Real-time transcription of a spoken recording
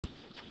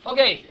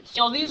Okay,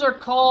 so these are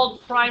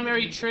called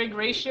primary trig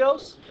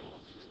ratios.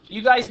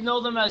 You guys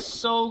know them as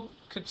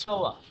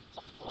SOHCAHTOA.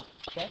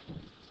 Okay,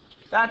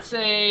 that's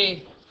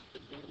a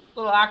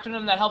little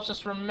acronym that helps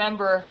us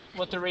remember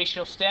what the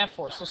ratios stand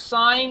for. So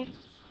sine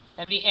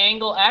and the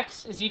angle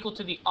x is equal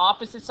to the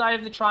opposite side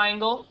of the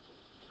triangle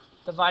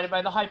divided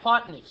by the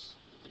hypotenuse.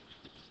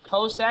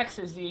 Cos x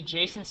is the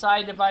adjacent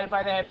side divided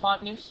by the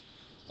hypotenuse.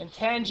 And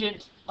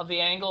tangent of the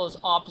angle is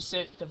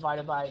opposite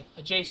divided by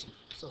adjacent.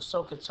 So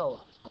SOHCAHTOA.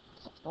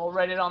 We'll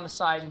write it on the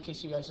side in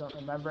case you guys don't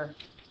remember.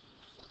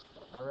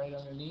 All right,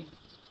 underneath.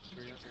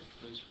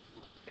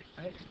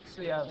 Right,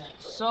 so you have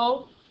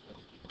SOHCAHTOA.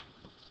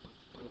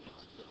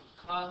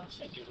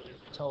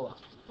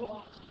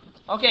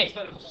 Okay,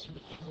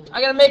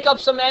 I'm going to make up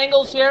some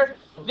angles here.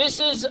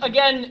 This is,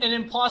 again, an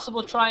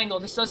impossible triangle.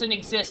 This doesn't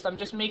exist. I'm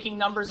just making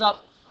numbers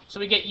up so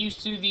we get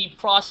used to the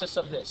process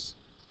of this.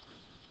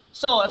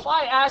 So if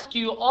I ask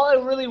you, all I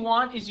really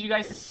want is you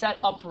guys to set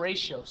up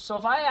ratios. So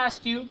if I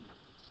ask you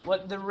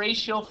what the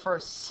ratio for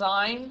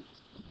sine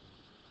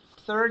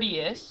 30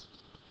 is,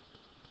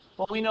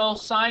 well, we know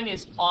sine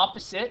is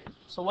opposite.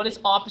 So what is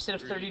opposite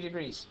of 30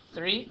 degrees?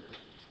 3.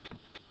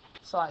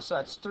 So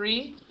that's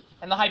 3.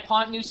 And the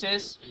hypotenuse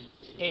is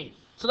 8.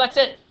 So that's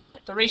it.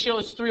 The ratio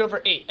is 3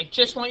 over 8. I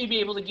just want you to be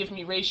able to give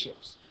me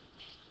ratios.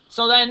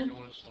 So then,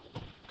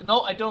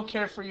 no, I don't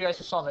care for you guys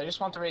to solve it. I just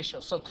want the ratio.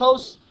 So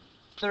cos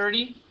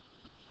 30,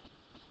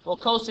 well,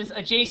 cos is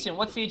adjacent.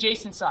 What's the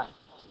adjacent side?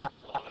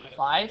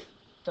 5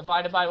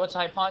 divided by what's the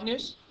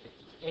hypotenuse?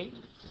 8.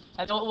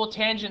 And what will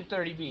tangent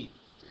 30 be?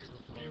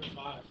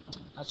 5.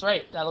 That's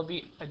right. That'll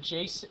be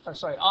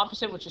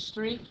opposite, which is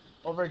 3,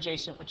 over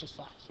adjacent, which is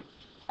 5.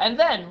 And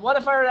then, what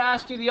if I were to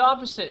ask you the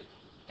opposite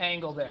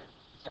angle there?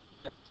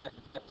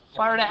 If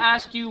I were to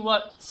ask you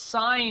what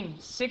sine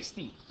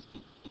 60,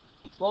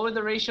 what would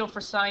the ratio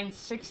for sine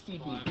 60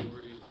 be?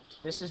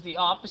 This is the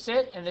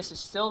opposite, and this is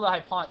still the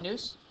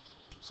hypotenuse.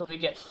 So we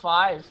get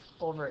 5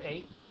 over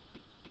 8.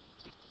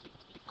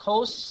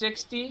 Cos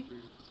 60,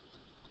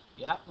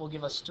 yeah, will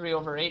give us 3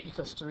 over 8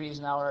 because 3 is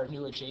now our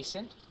new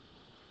adjacent.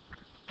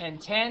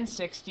 And tan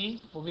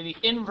 60 will be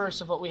the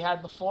inverse of what we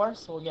had before,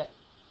 so we'll get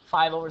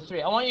 5 over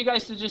 3. I want you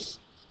guys to just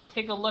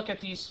take a look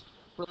at these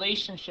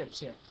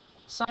relationships here.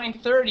 Sine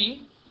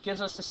 30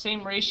 gives us the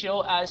same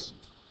ratio as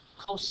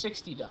cos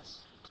 60 does.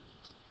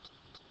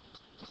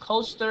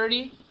 Cos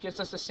 30 gives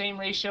us the same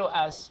ratio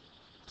as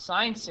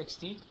sine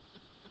 60.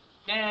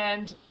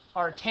 And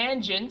our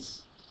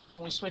tangents,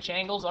 when we switch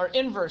angles, are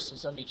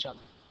inverses of each other.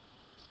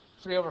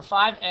 3 over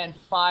 5 and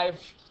 5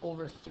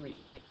 over 3.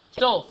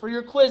 So, for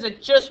your quiz, I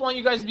just want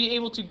you guys to be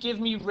able to give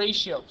me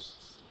ratios.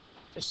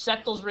 Just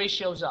set those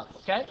ratios up,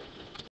 okay?